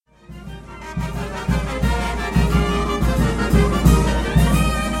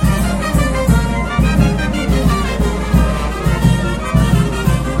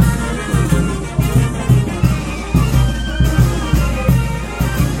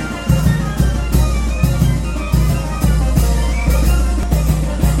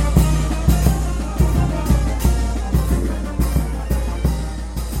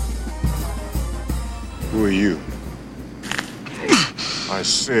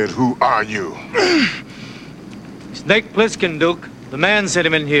said, who are you? Snake Plissken, Duke. The man sent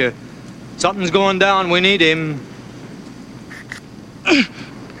him in here. Something's going down. We need him.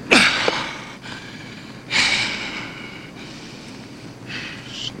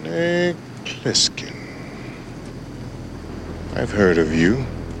 Snake Plissken. I've heard of you.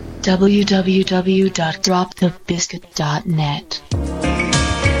 www.dropthebiscuit.net.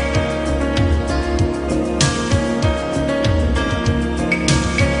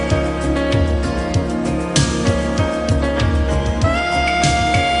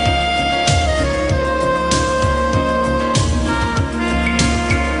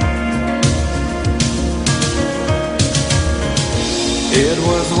 It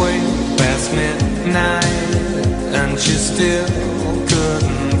was way past midnight, and she still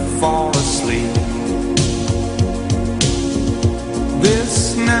couldn't fall asleep.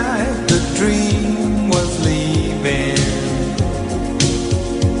 This night the dream was leaving.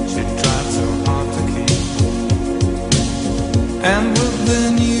 She tried so hard to keep. And with the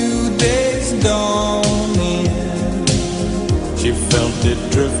new day's dawning, she felt it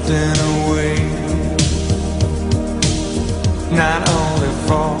drifting away. Not only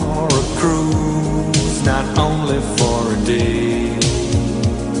for a cruise, not only for a day.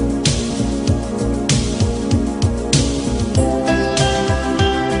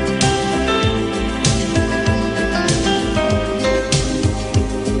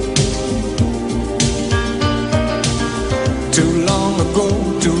 Too long ago,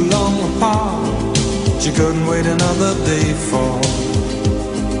 too long apart, she couldn't wait another day for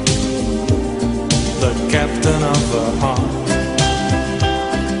the captain of her heart.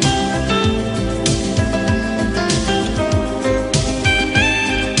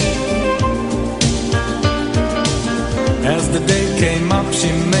 As the day came up,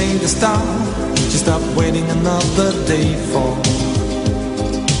 she made a stop. She stopped waiting another day for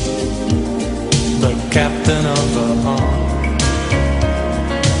the captain of her heart.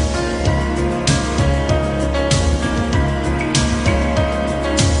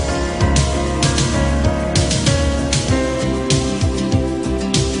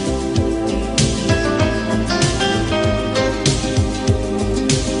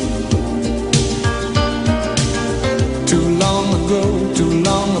 Too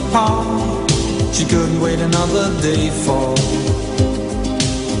long apart, she couldn't wait another day for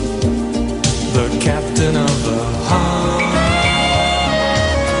the captain of the heart.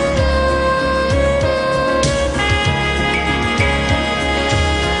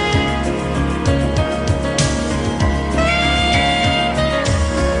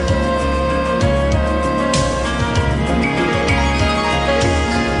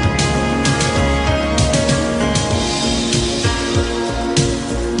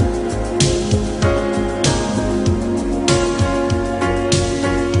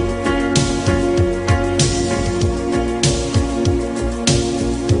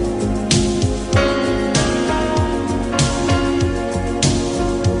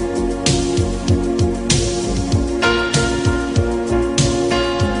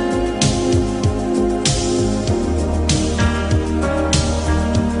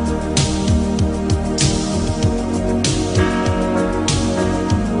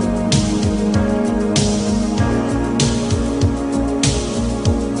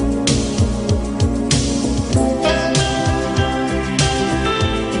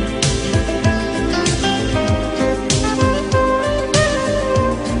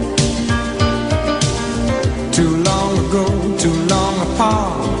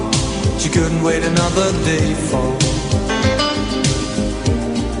 Wait another day for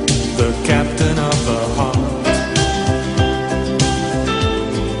the captain of her heart.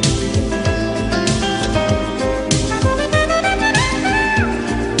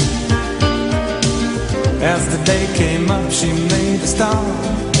 As the day came up, she made a stop.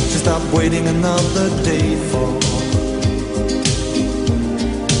 She stopped waiting another day for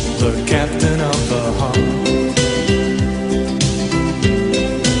the captain of her heart.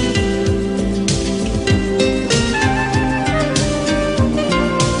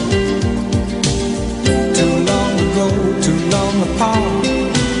 Apart,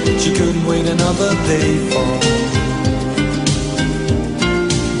 she couldn't wait another day for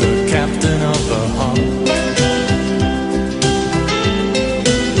the captain of her heart.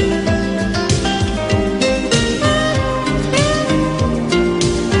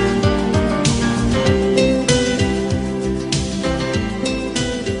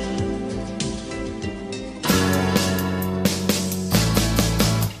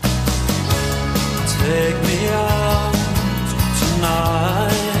 Take me out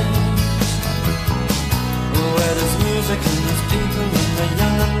tonight, where there's music and there's people and the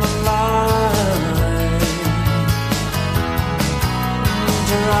young and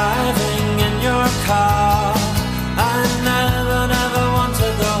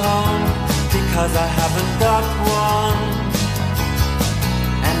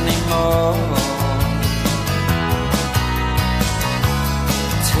more.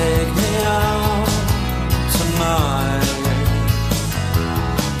 Take me out tonight,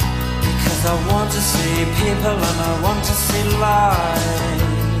 because I want to see people and I want to see light.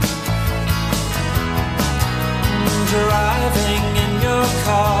 Driving in your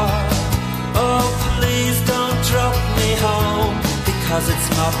car, oh please don't drop me home, because it's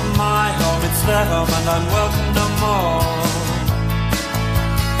not my home, it's their home and I'm welcome no more.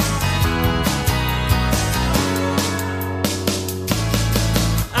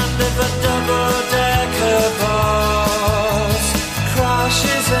 And if a double-decker bus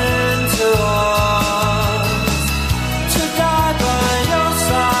crashes into us, to die by your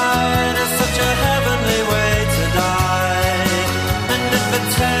side is such a heavenly way to die. And if a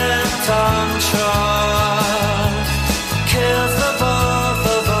 10-ton truck kills the both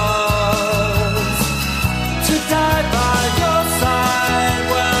of us, to die by your side,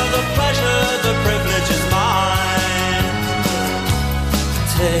 well, the pleasure, the privilege is mine.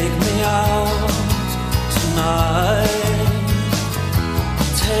 Take me out tonight,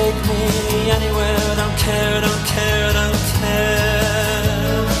 take me anywhere, don't care, don't care, don't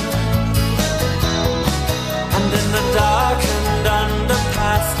care. And in the darkened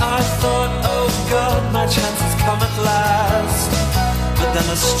underpass I thought, oh God, my chance has come at last. But then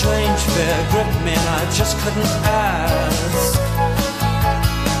a strange fear gripped me and I just couldn't ask.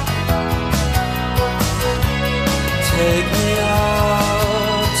 Take me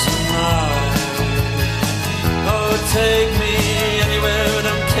out tonight, oh take me anywhere,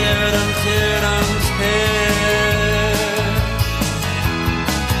 don't care, don't care, don't care.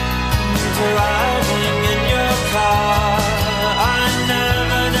 Driving in your car, I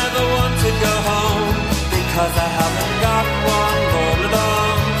never, never want to go home, because I haven't got one all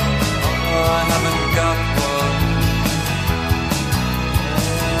alone. Oh, I haven't got one.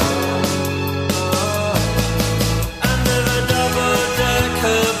 And if a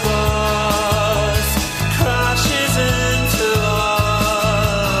double-decker bus crashes into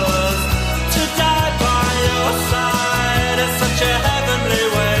us, to die by your side is such a heavenly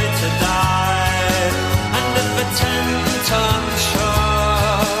way to die. And if a 10-ton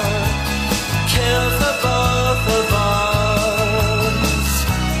truck kills the both of us,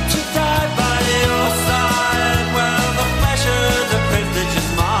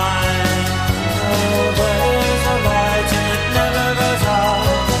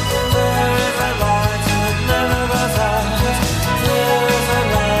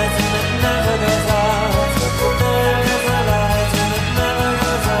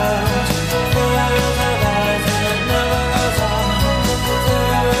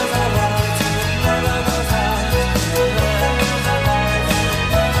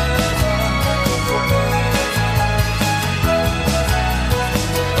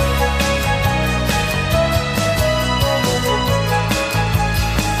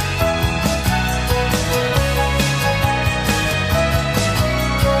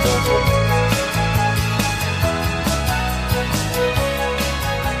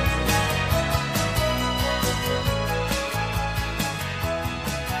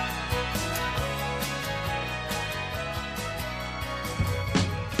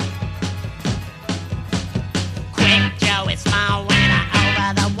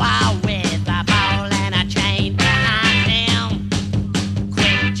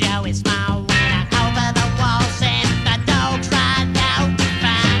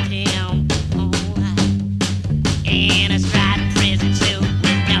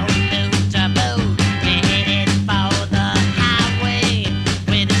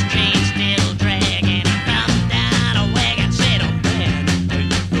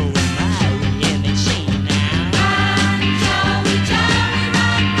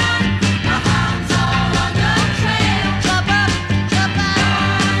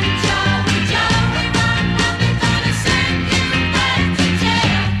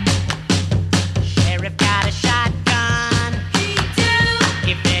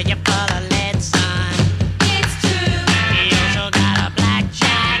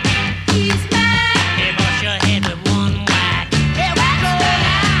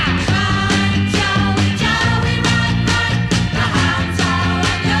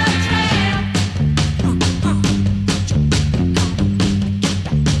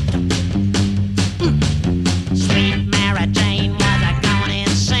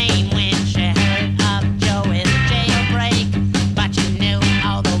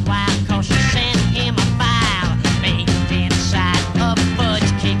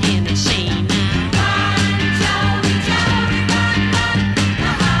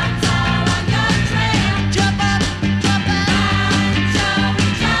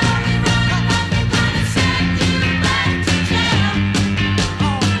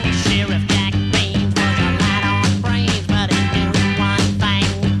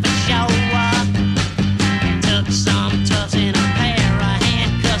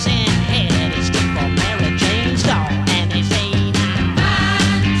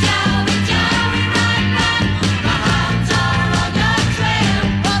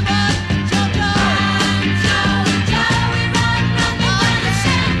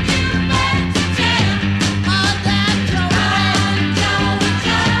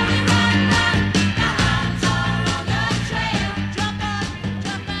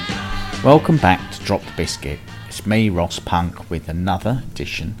 Welcome back to Drop the Biscuit. It's me, Ross Punk, with another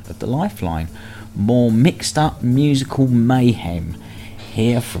edition of The Lifeline. More mixed up musical mayhem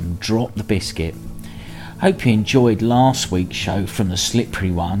here from Drop the Biscuit. Hope you enjoyed last week's show from the Slippery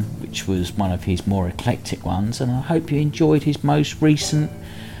One, which was one of his more eclectic ones, and I hope you enjoyed his most recent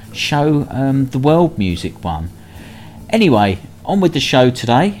show, the World Music one. Anyway, on with the show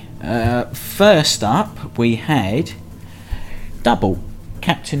today. First up, we had Double,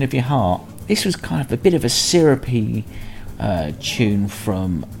 Captain of Your Heart. This was kind of a bit of a syrupy tune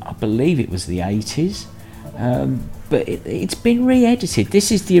from, I believe it was the 80s, but it's been re-edited.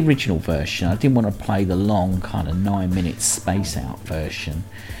 This is the original version. I didn't want to play the long kind of 9-minute space out version,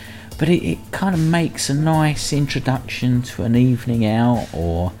 but it kind of makes a nice introduction to an evening out,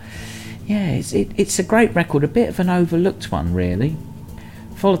 or it's a great record, a bit of an overlooked one really.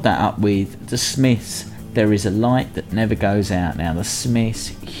 Followed that up with the Smiths, There Is a Light That Never Goes Out. Now the Smiths,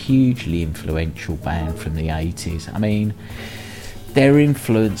 hugely influential band from the 80s. I mean, their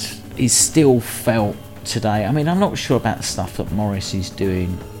influence is still felt today. I mean, I'm not sure about the stuff that Morris is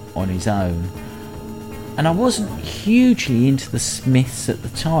doing on his own, and I wasn't hugely into the Smiths at the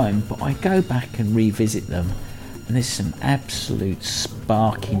time, but I go back and revisit them, and there's some absolute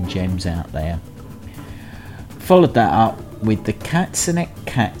sparking gems out there. Followed that up with the Katzenett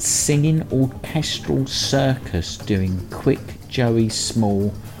Cats singing Orchestral Circus, doing Quick Joey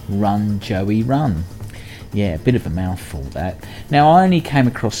Small, Run Joey Run. Yeah, a bit of a mouthful that. Now, I only came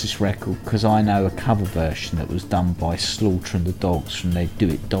across this record because I know a cover version that was done by Slaughter and the Dogs from their Do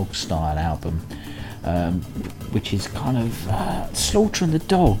It Dog Style album, which is kind of Slaughter and the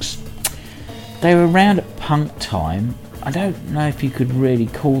Dogs. They were around at punk time. I don't know if you could really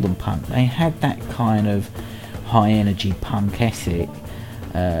call them punk. They had that kind of high energy punk ethic,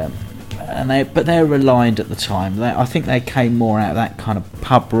 but they were aligned at the time. I think they came more out of that kind of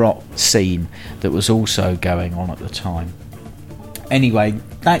pub rock scene that was also going on at the time. Anyway,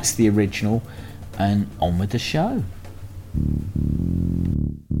 that's the original, and on with the show.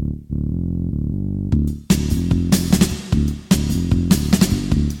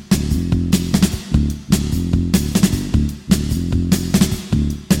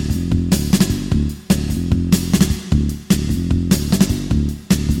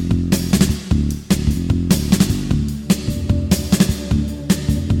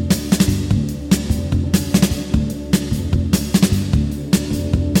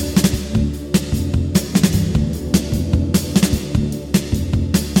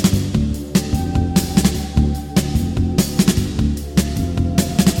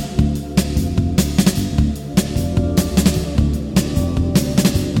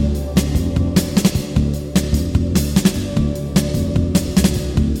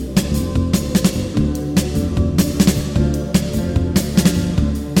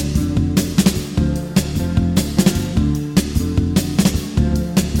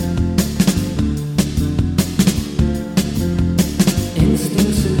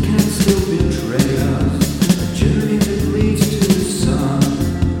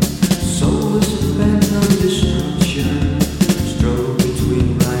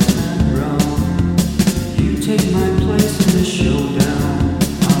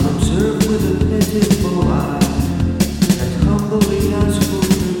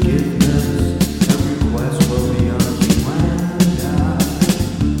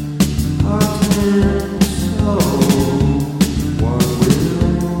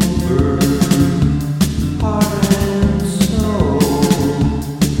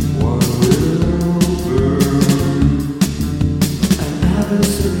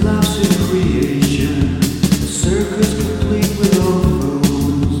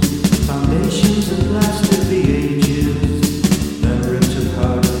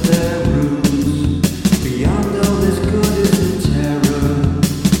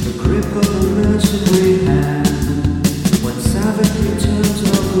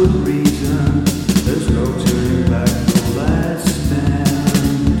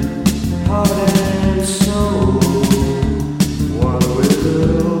 Heart and soul, one with the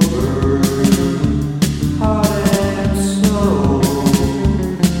bird.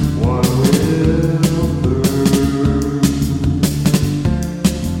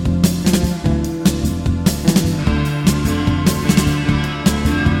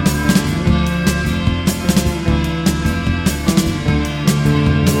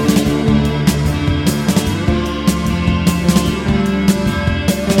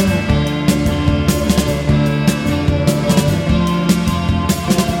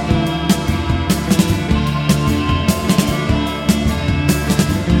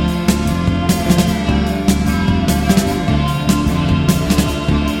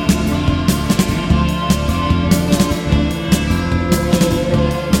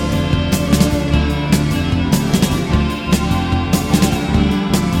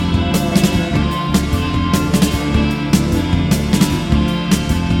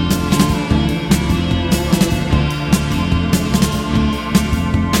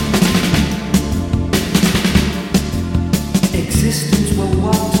 Existence, well,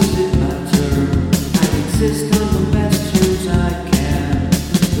 what does it matter? I exist on the best terms I can.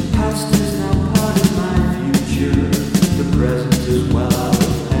 The past is now part of my future. The present is well out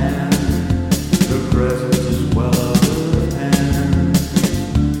of hand. The present is well out of hand.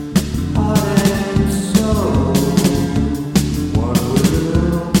 Heart and soul, one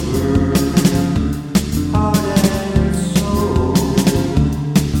will burn. Heart and soul,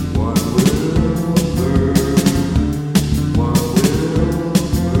 one will burn. One will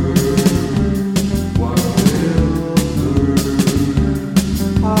burn. One will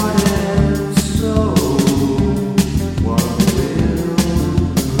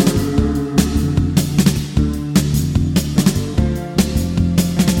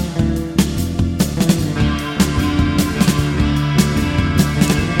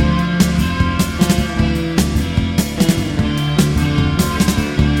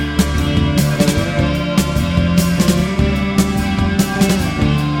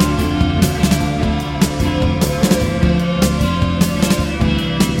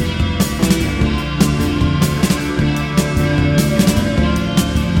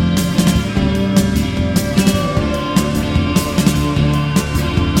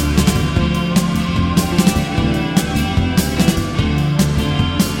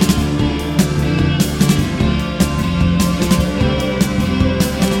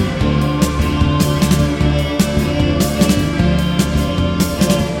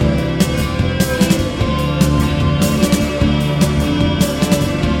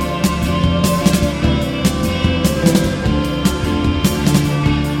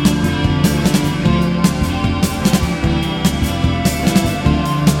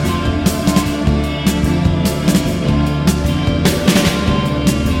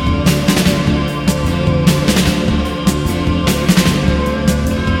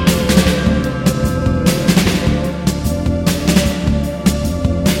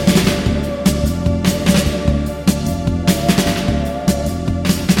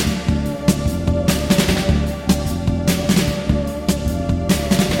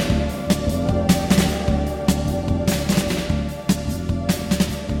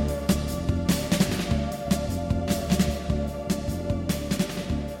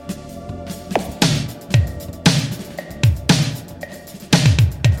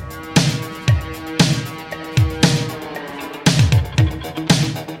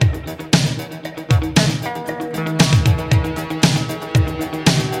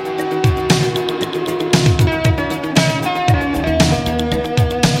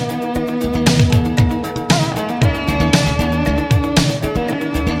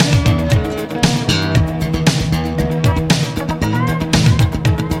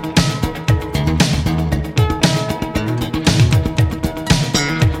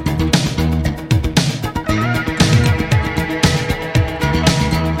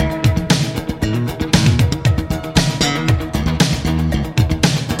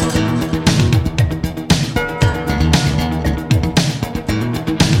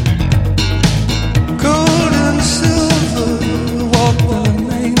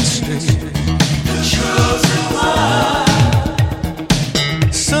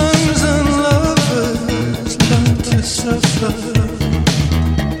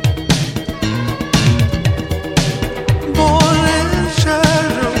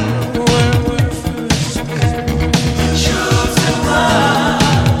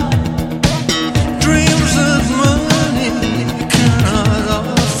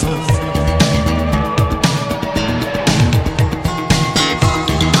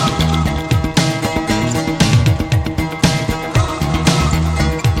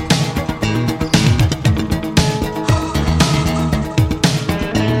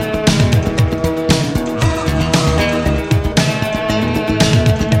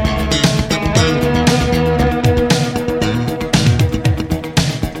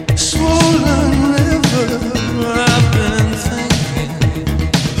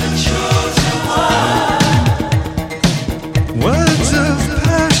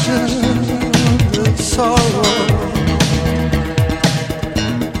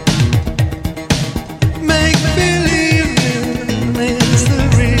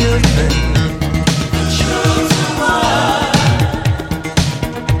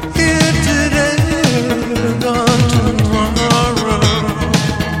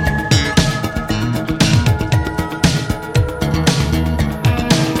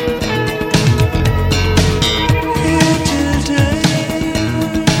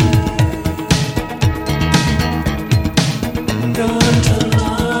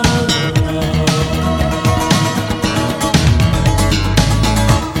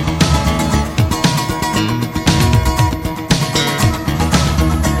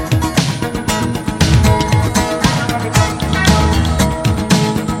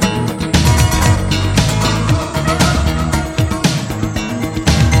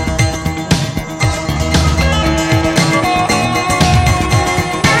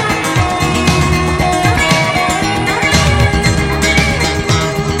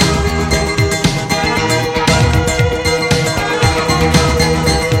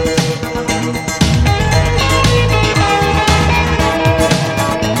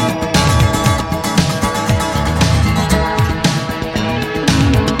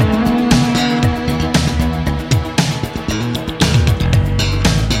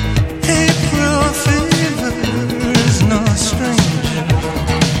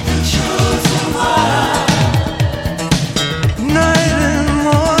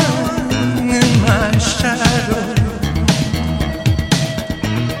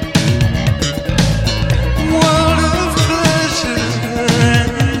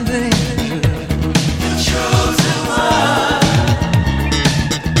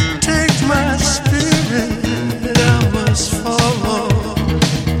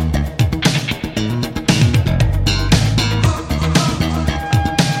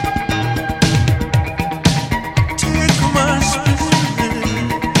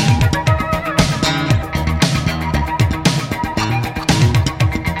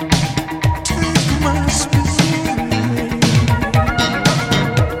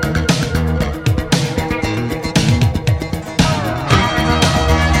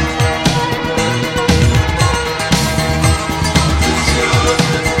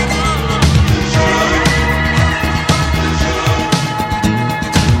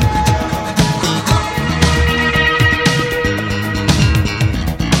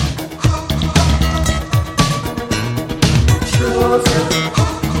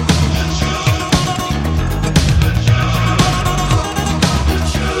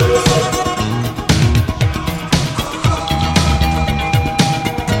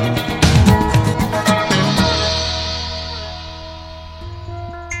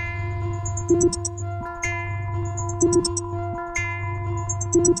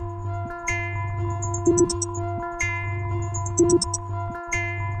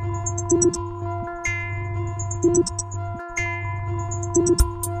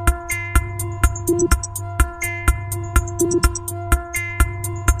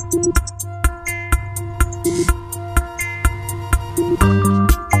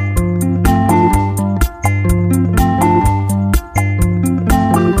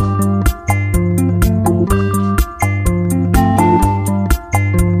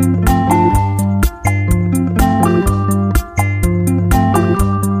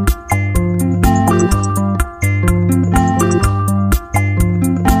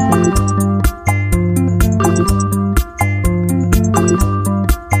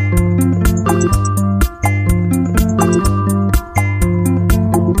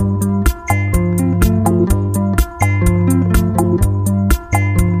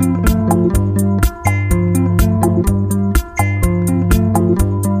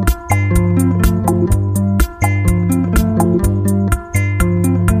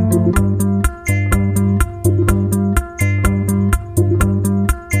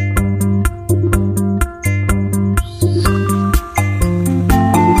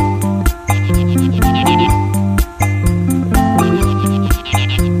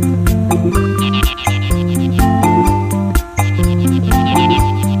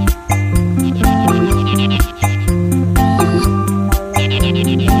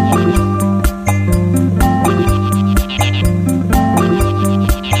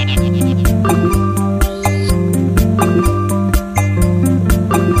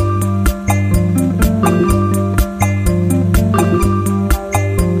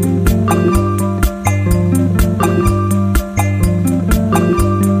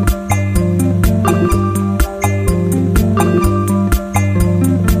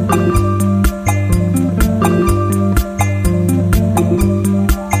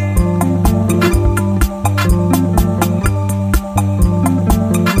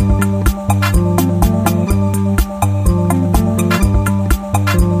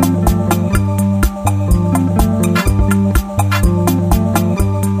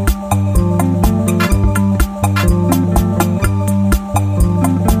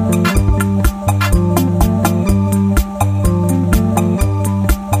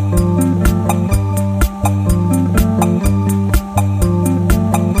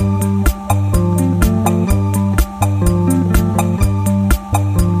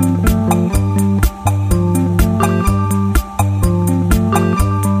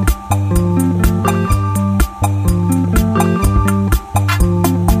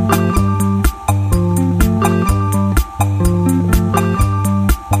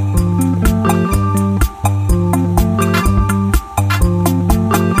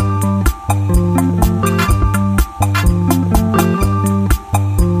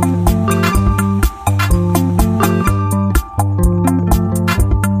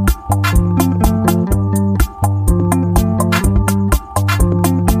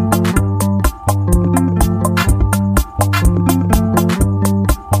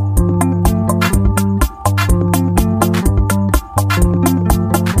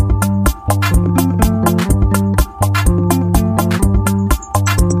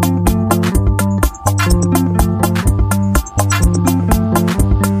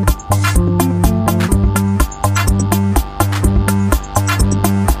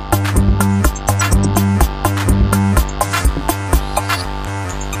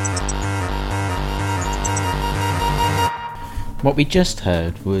What we just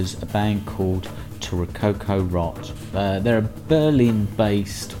heard was a band called Torokoko Rot. They're a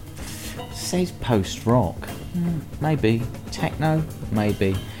Berlin-based, says post-rock, maybe techno,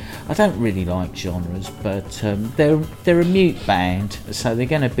 maybe. I don't really like genres, but they're a mute band, so they're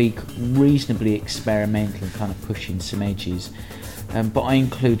going to be reasonably experimental and kind of pushing some edges. But I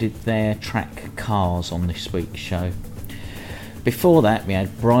included their track Cars on this week's show. Before that, we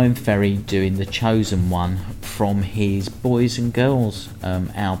had Brian Ferry doing The Chosen One from his Boys and Girls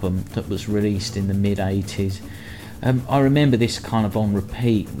album that was released in the mid-80s. I remember this kind of on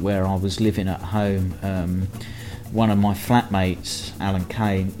repeat where I was living at home. One of my flatmates, Alan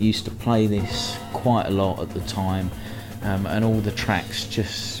Kane, used to play this quite a lot at the time, and all the tracks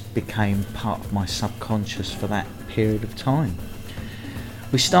just became part of my subconscious for that period of time.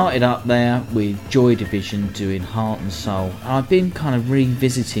 We started up there with Joy Division doing Heart and Soul. I've been kind of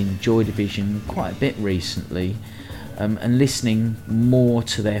revisiting Joy Division quite a bit recently, and listening more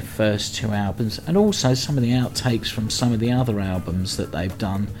to their first two albums, and also some of the outtakes from some of the other albums that they've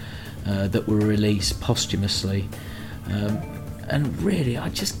done that were released posthumously. and really I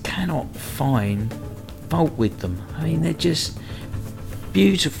just cannot find fault with them. I mean, they're just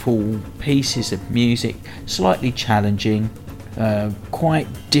beautiful pieces of music, slightly challenging, quite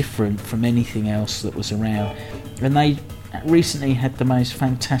different from anything else that was around, and they recently had the most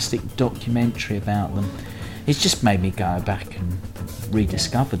fantastic documentary about them. It's just made me go back and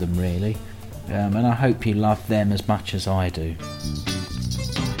rediscover them, really, and I hope you love them as much as I do.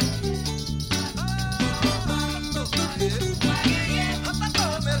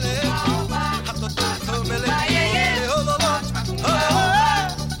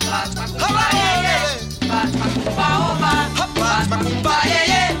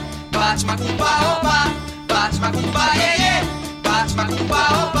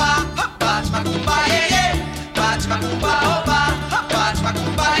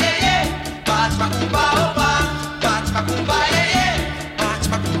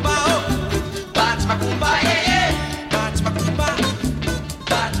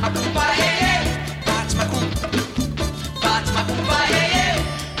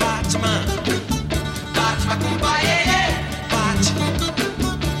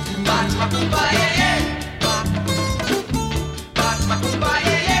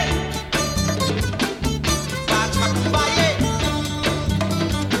 Bye.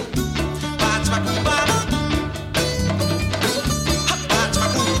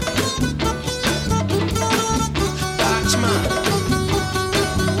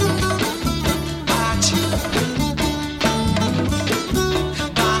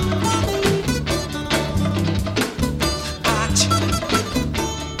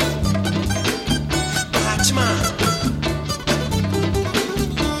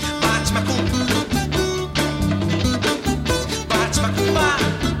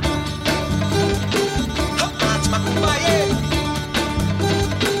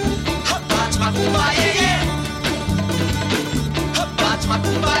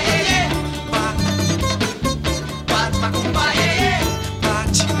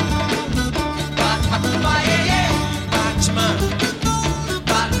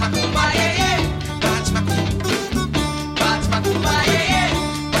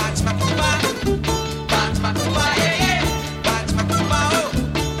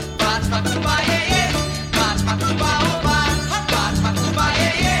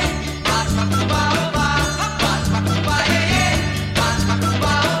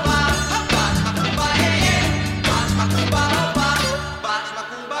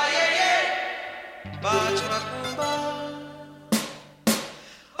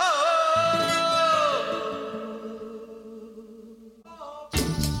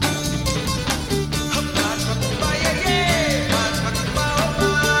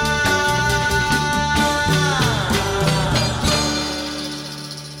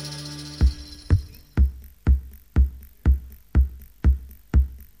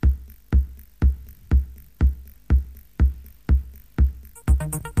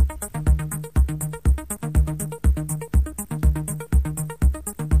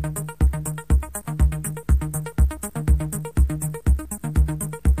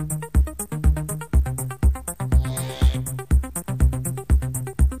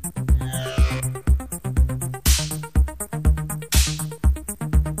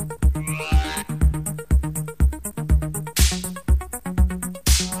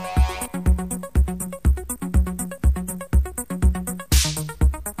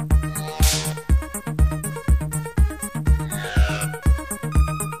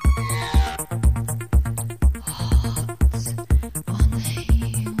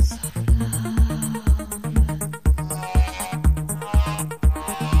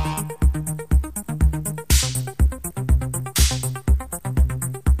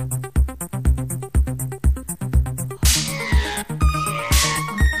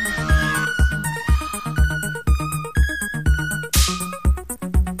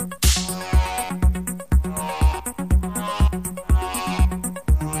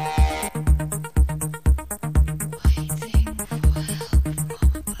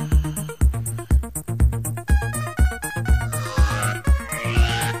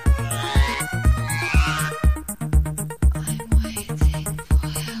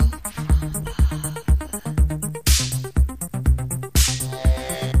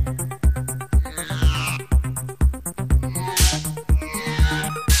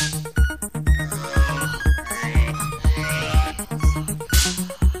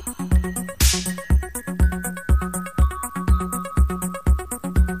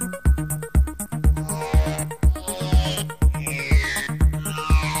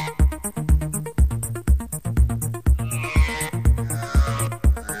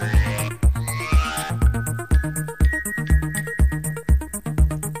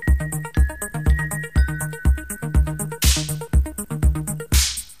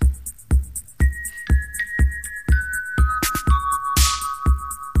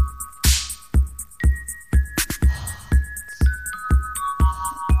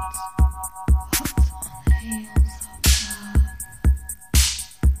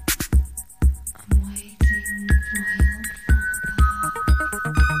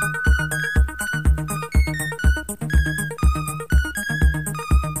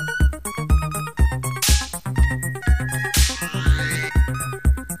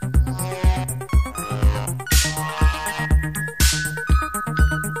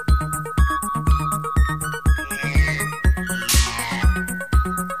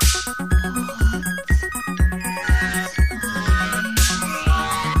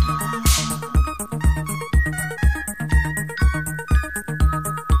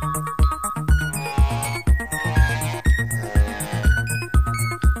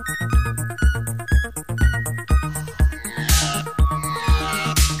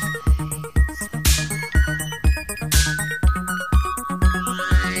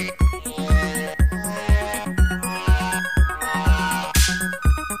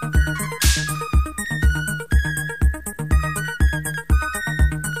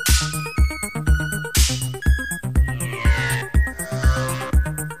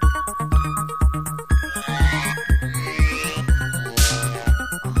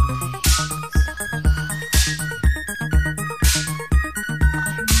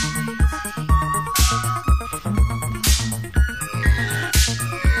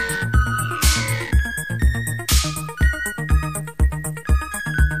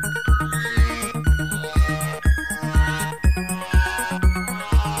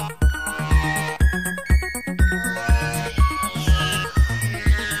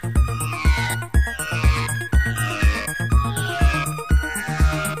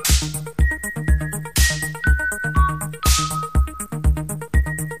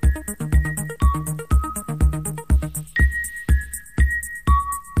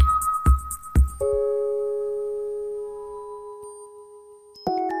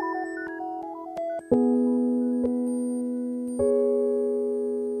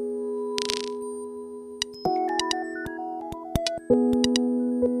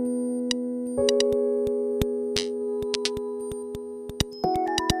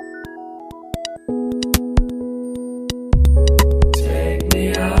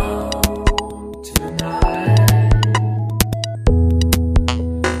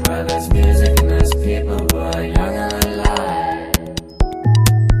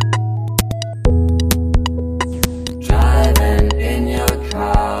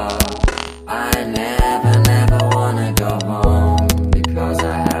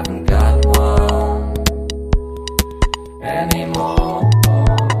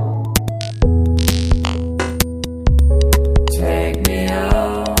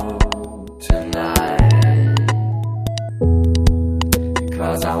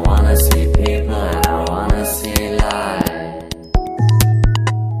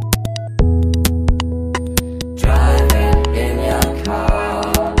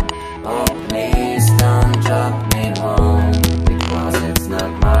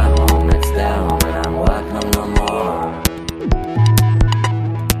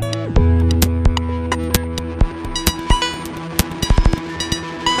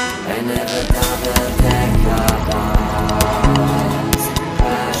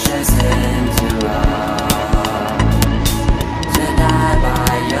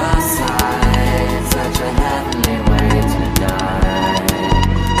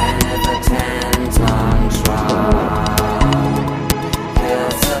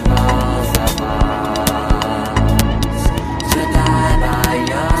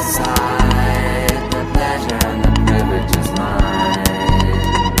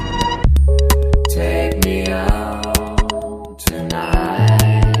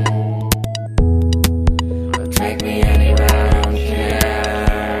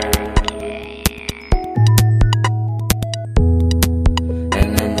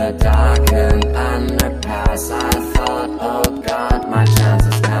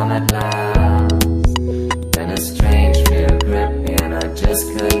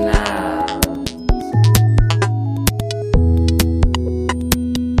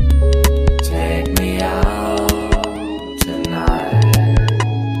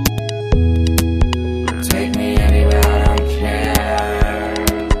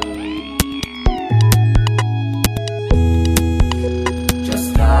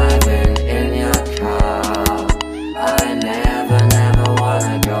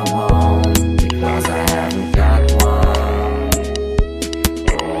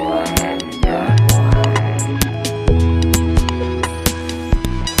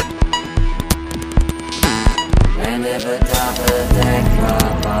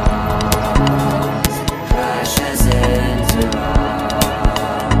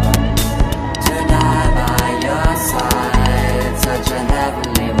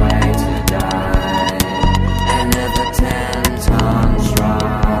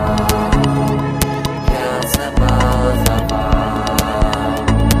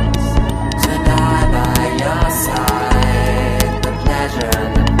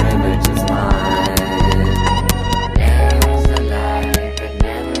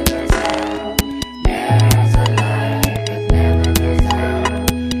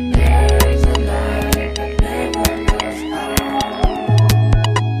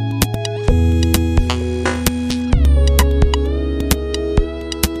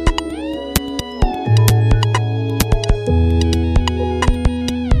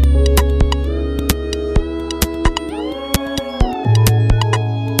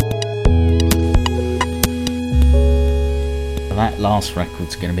 last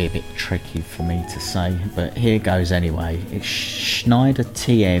record's going to be a bit tricky for me to say, but here goes anyway. It's Schneider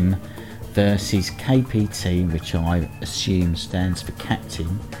TM versus KPT, which I assume stands for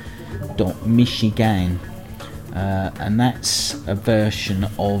Captain Michigan, and that's a version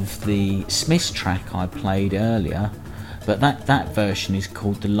of the Smiths track I played earlier, but that version is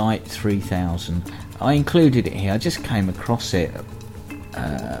called the Light 3000. I included it here. I just came across it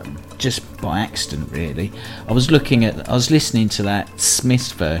just by accident, really. I was listening to that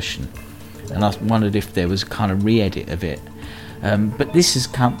Smiths version, and I wondered if there was a kind of re-edit of it. But this has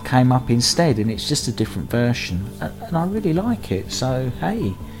came up instead, and it's just a different version, and I really like it. So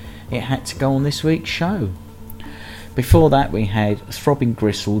hey, it had to go on this week's show. Before that, we had Throbbing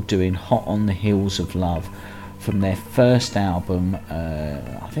Gristle doing "Hot on the Heels of Love" from their first album.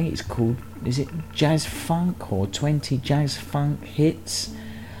 I think it's called, is it Jazz Funk or 20 Jazz Funk Hits?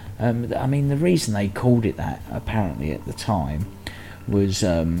 I mean, the reason they called it that, apparently at the time, was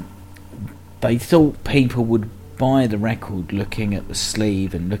they thought people would buy the record looking at the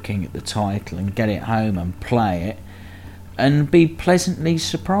sleeve and looking at the title and get it home and play it and be pleasantly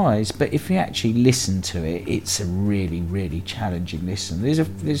surprised. But if you actually listen to it, it's a really, really challenging listen. There's a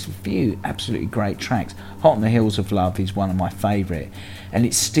few absolutely great tracks. Hot on the Heels of Love is one of my favourite, and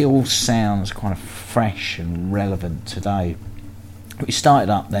it still sounds kind of fresh and relevant today. We started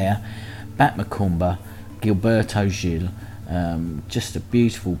up there, Bat Macumba, Gilberto Gil, just a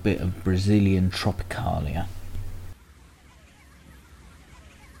beautiful bit of Brazilian tropicalia.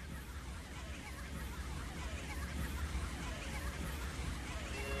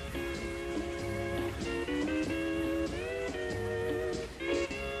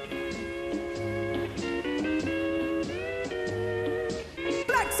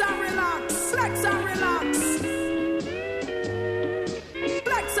 Flex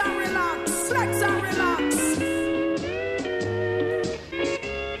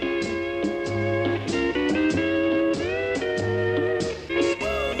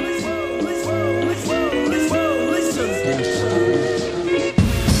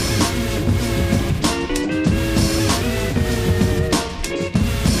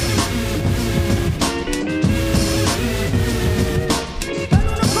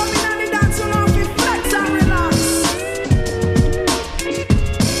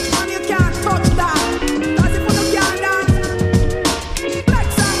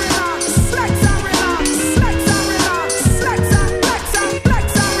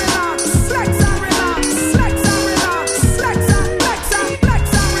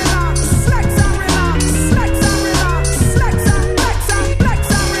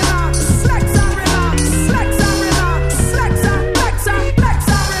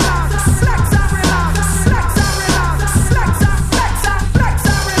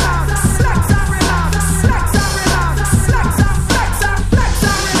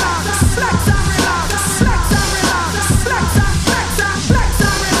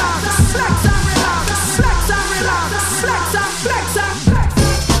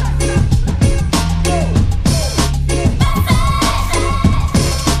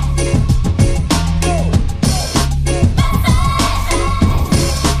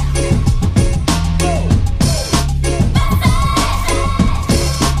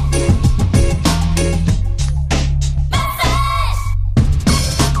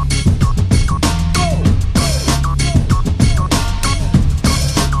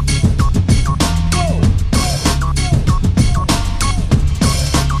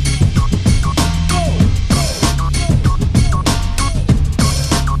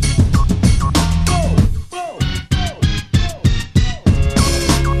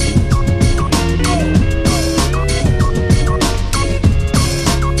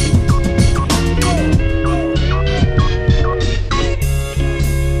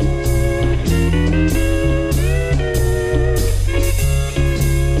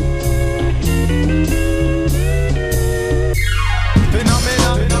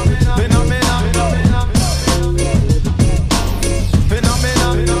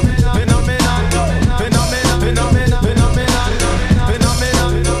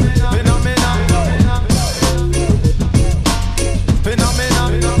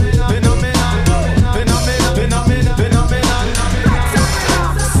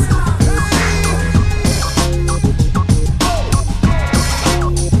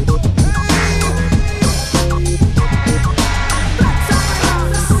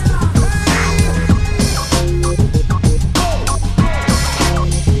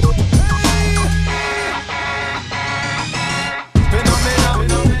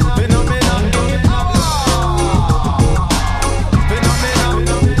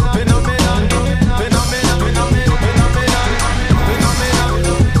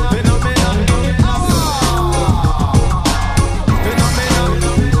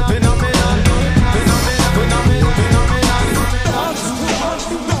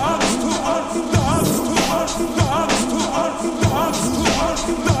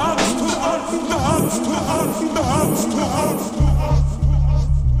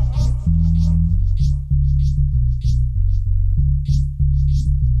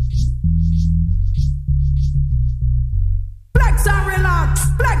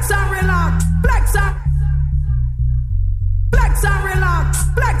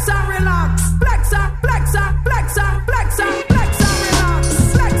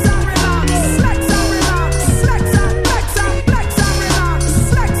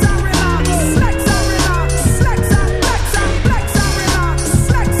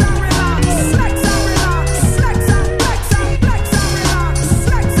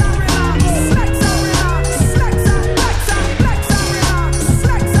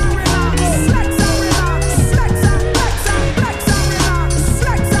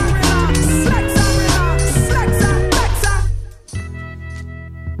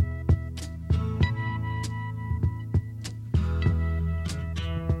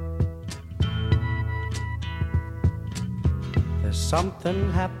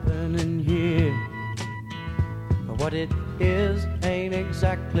something happening here. But what it is ain't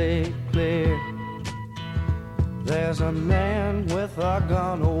exactly clear. There's a man with a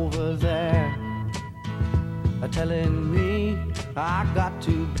gun over there, telling me I got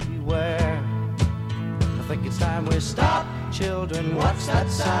to beware. I think it's time we stop, children. What's that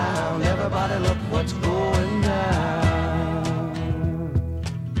sound? Everybody look what's going down.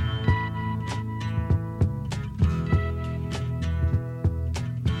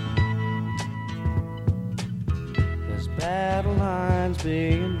 There's battle lines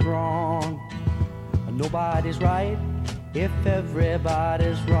being drawn. Nobody's right if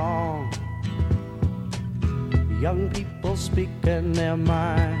everybody's wrong. Young people speaking their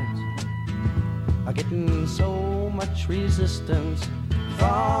minds are getting so much resistance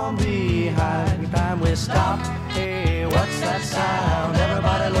from behind. Time we stop. Hey, what's that sound?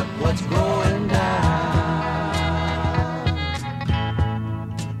 Everybody look what's going down.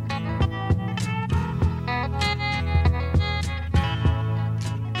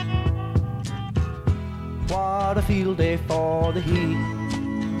 What a field day for the heat.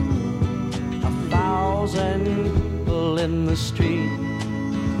 1,000 people in the street,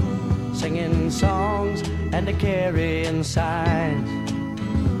 singing songs and carrying signs,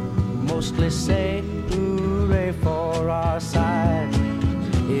 mostly say hooray for our side.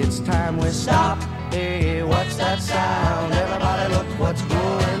 It's time we stop. Hey, what's that sound? Everybody look what's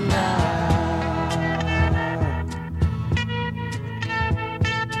going down.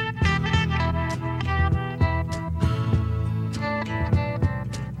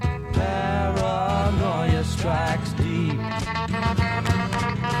 Paranoia strikes deep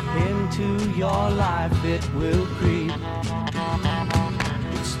into your life, it will creep.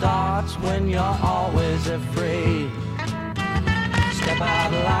 It starts when you're always afraid. Step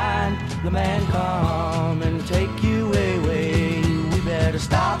out of line, the man come and take you away. We better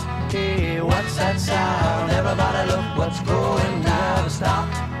stop. Hey, what's that sound? Everybody look what's going down. Stop.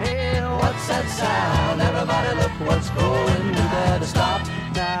 Hey, what's that sound? Everybody look what's going. We better stop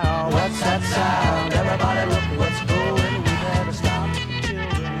now. What's that sound? Everybody look what's going. We better stop.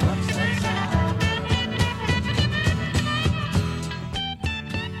 Children, what's that sound?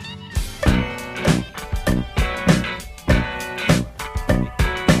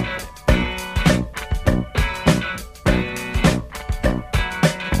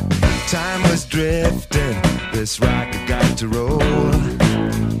 Time was drifting, this rocket got to roll.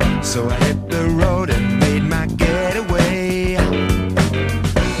 So I hit the road and made my getaway.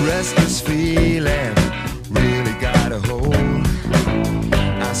 Restless feeling really got a hold.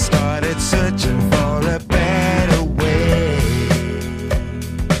 I started searching for a better way,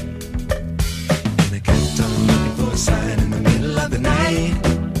 and I kept on looking for a sign in the middle of the night,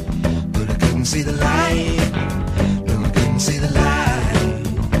 but I couldn't see the light. No, I couldn't see the light.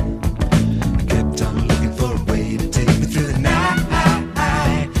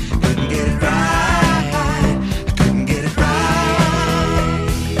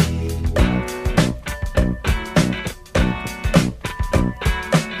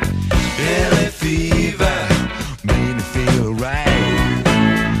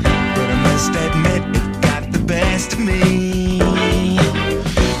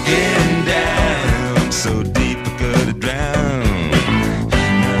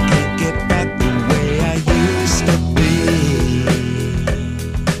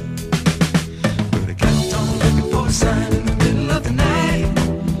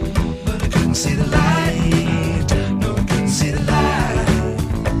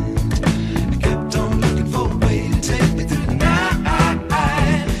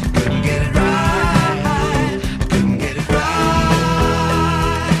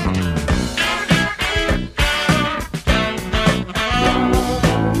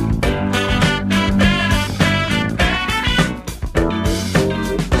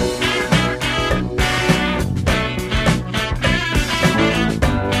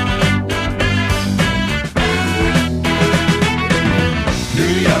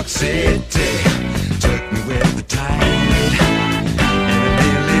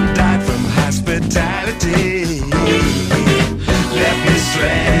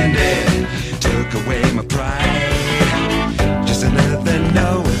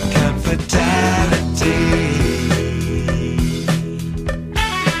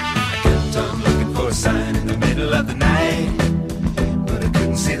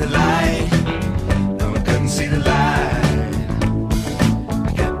 See the light.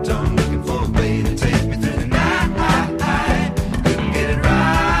 I kept on looking for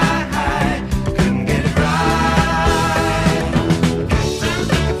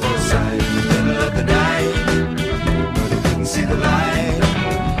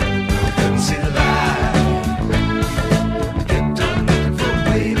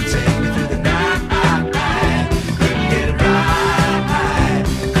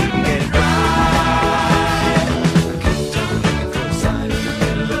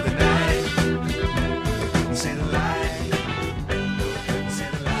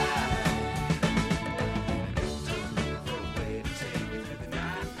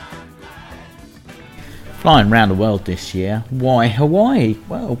Flying around the world this year. Why Hawaii?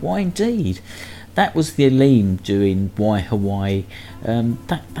 Well, why indeed? That was the Aleem doing Why Hawaii.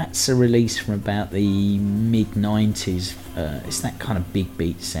 That's a release from about the mid-90s. It's that kind of big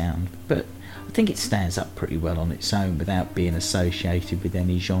beat sound, but I think it stands up pretty well on its own without being associated with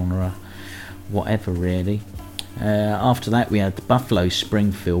any genre, whatever really. After that we had the Buffalo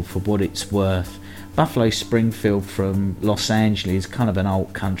Springfield, For What It's Worth. Buffalo Springfield from Los Angeles, kind of an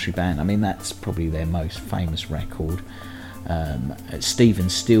old country band. I mean, that's probably their most famous record. Stephen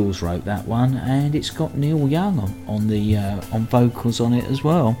Stills wrote that one, and it's got Neil Young on vocals on it as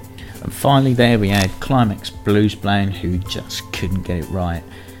well. And finally there we had Climax Blues Band, who just couldn't get it right.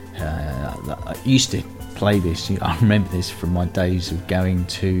 I used to play this, I remember this from my days of going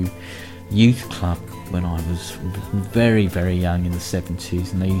to youth club when I was very, very young in the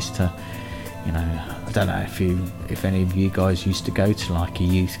 70s, and they used to, you know, I don't know if any of you guys used to go to like a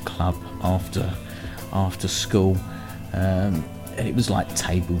youth club after school, and it was like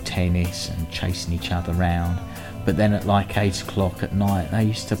table tennis and chasing each other around. But then at like 8 o'clock at night they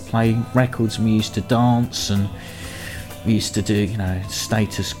used to play records, and we used to dance, and we used to do, you know,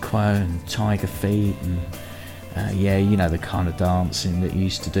 Status Quo and Tiger Feet, and yeah, you know, the kind of dancing that you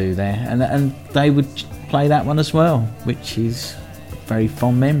used to do there, and they would play that one as well, which is very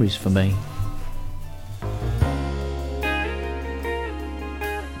fond memories for me.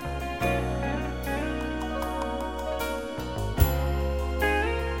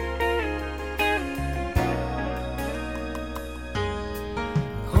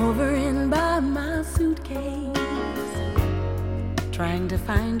 Hovering by my suitcase, trying to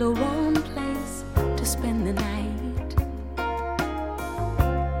find a warm place to spend the night.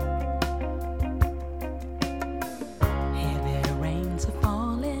 Heavy rains are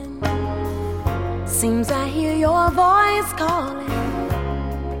falling, seems I hear your voice calling.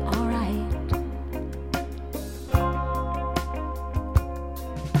 All right,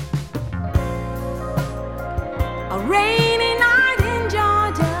 a rainy night in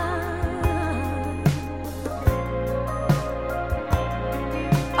Georgia,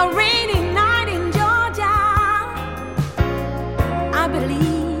 a rainy night in Georgia. I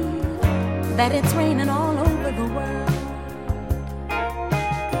believe that it's raining all over the world.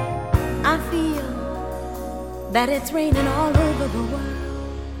 I feel that it's raining all over the world.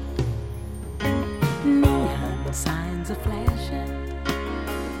 Neon signs are flashing,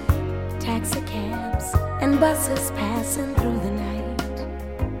 taxi cabs and buses passing through the night.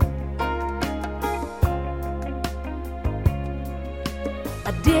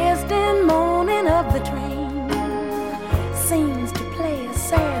 A distant moaning of the train seems to play a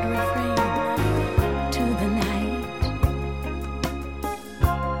sad refrain to the night.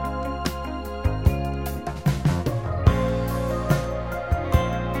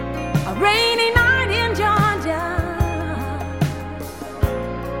 A rainy night in Georgia,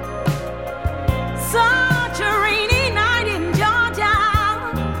 such a rainy night in Georgia.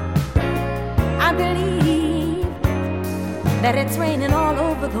 I believe that it's raining all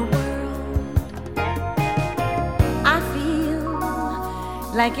over the world. I feel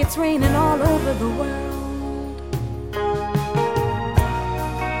like it's raining all over the world.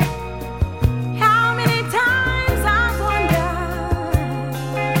 How many times I wonder,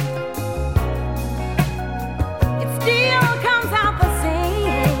 it still comes out the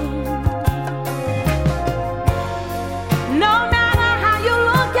same. No matter how you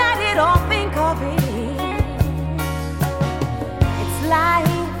look at it or think of it, it's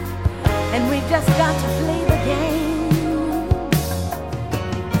life, and we've just got to play the game.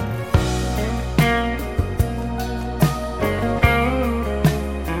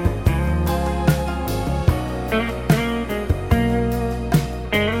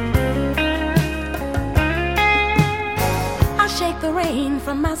 I'll shake the rain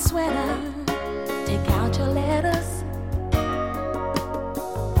from my sweater, take out your letters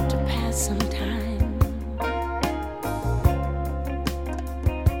to pass some time.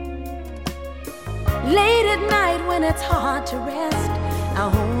 Late at night when it's hard to rest, I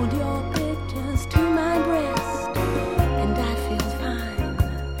hold your pictures to my breast, and I feel fine,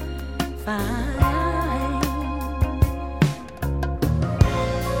 fine.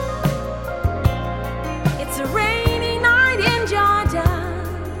 It's a rainy night in Georgia,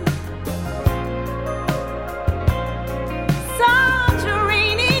 such a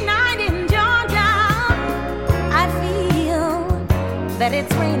rainy night in Georgia. I feel that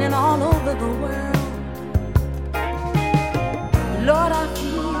it's raining all over the world. Lord, I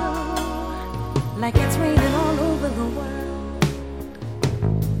feel like it's raining all over the world.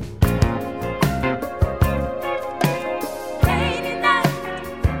 Rainy night,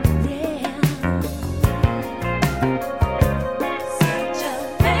 yeah.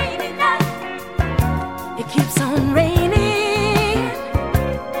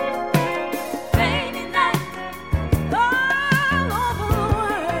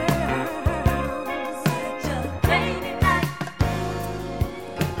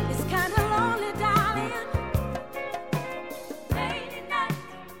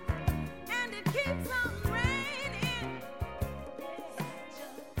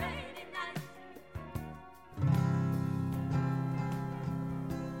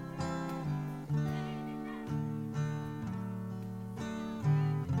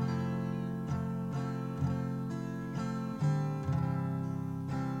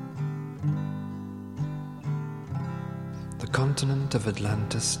 continent of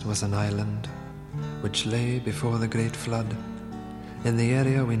Atlantis was an island which lay before the great flood in the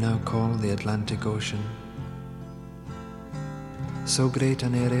area we now call the Atlantic Ocean. So great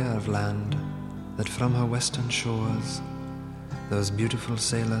an area of land that from her western shores those beautiful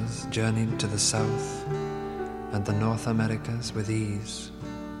sailors journeyed to the South and the North Americas with ease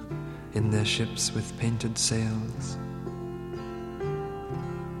in their ships with painted sails.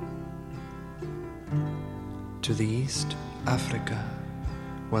 To the east, Africa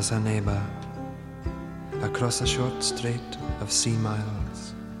was her neighbor, across a short strait of sea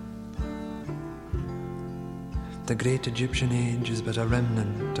miles. The great Egyptian age is but a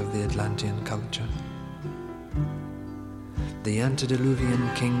remnant of the Atlantean culture. The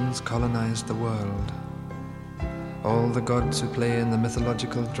antediluvian kings colonized the world. All the gods who play in the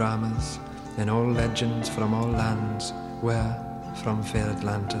mythological dramas, in all legends from all lands, were from fair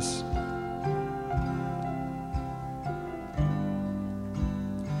Atlantis.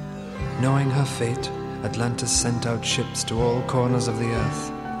 Knowing her fate, Atlantis sent out ships to all corners of the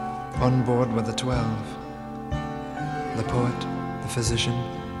earth. On board were the 12. The poet, the physician,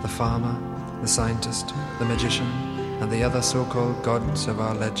 the farmer, the scientist, the magician, and the other so-called gods of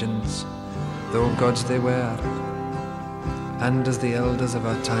our legends, though gods they were. And as the elders of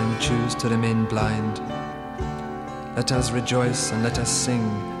our time choose to remain blind, let us rejoice and let us sing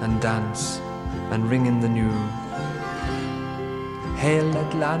and dance and ring in the new. Hail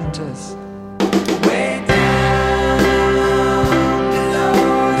Atlantis! Way down below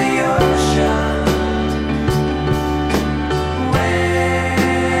the ocean,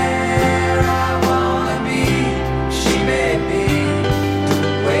 where I wanna be, she may be.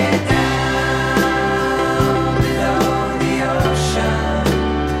 Way down below the ocean,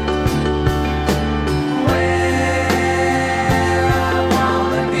 where I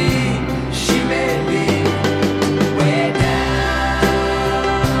wanna be, she may be. Way down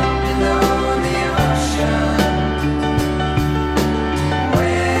below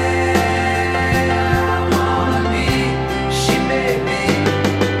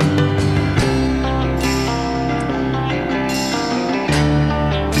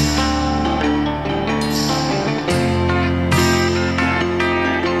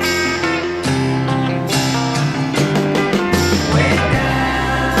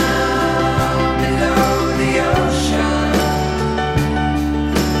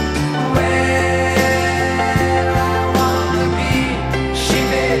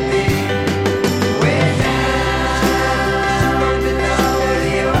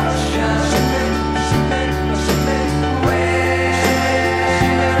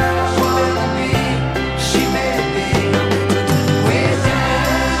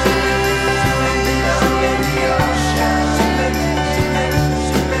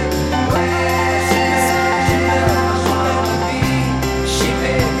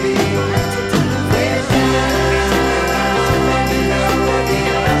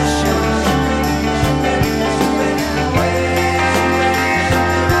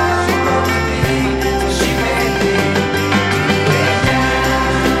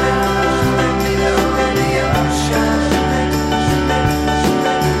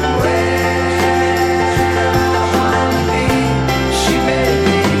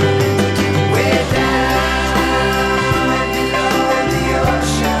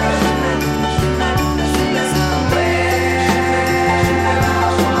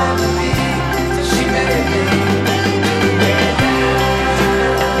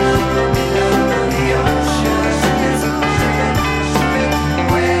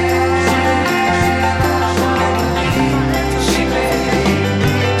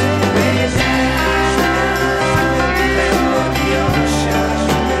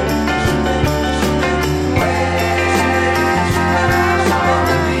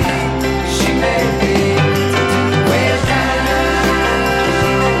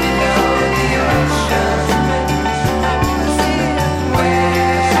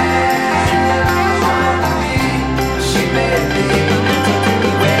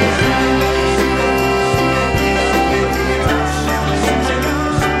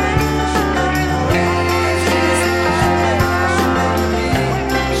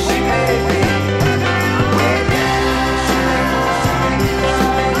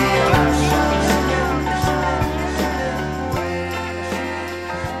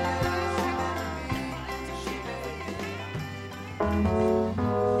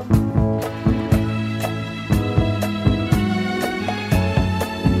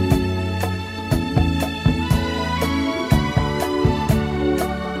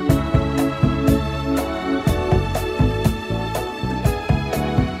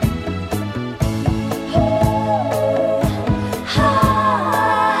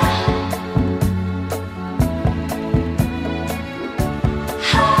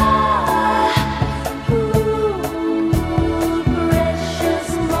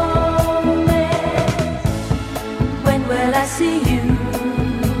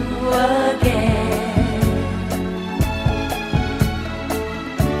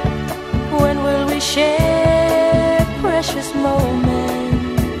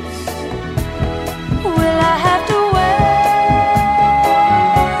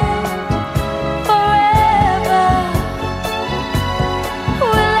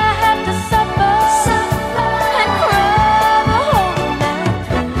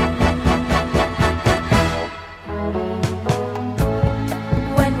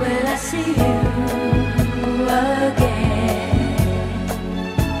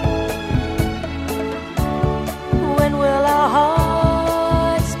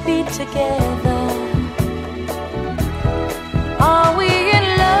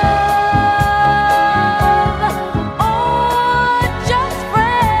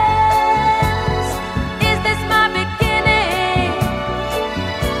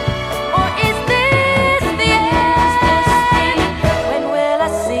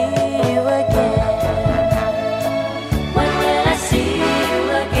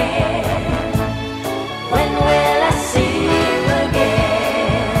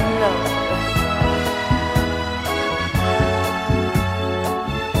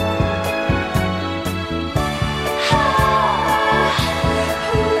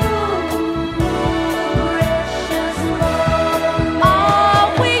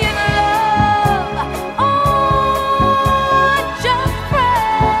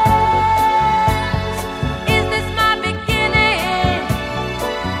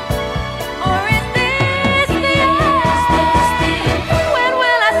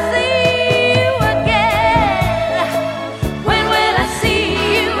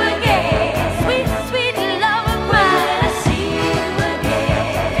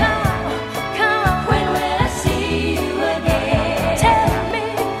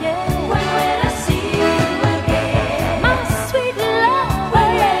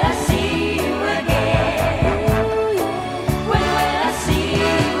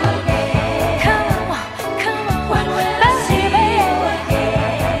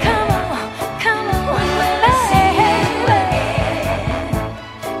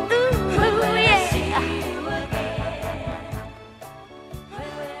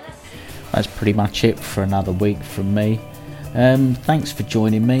is pretty much it for another week from me. Thanks for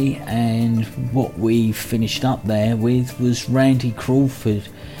joining me, and what we finished up there with was Randy Crawford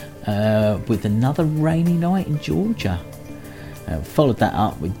with Another Rainy Night in Georgia. Followed that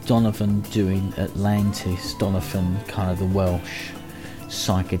up with Donovan doing Atlantis. Donovan, kind of the Welsh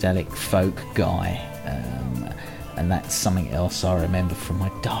psychedelic folk guy, and that's something else I remember from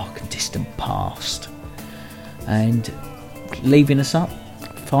my dark and distant past. And leaving us up,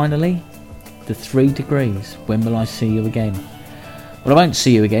 finally, the 3 Degrees. When will I see you again? Well, I won't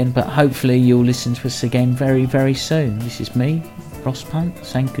see you again, but hopefully you'll listen to us again very, very soon. This is me, Ross Punk,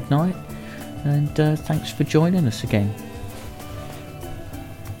 saying goodnight, and thanks for joining us again.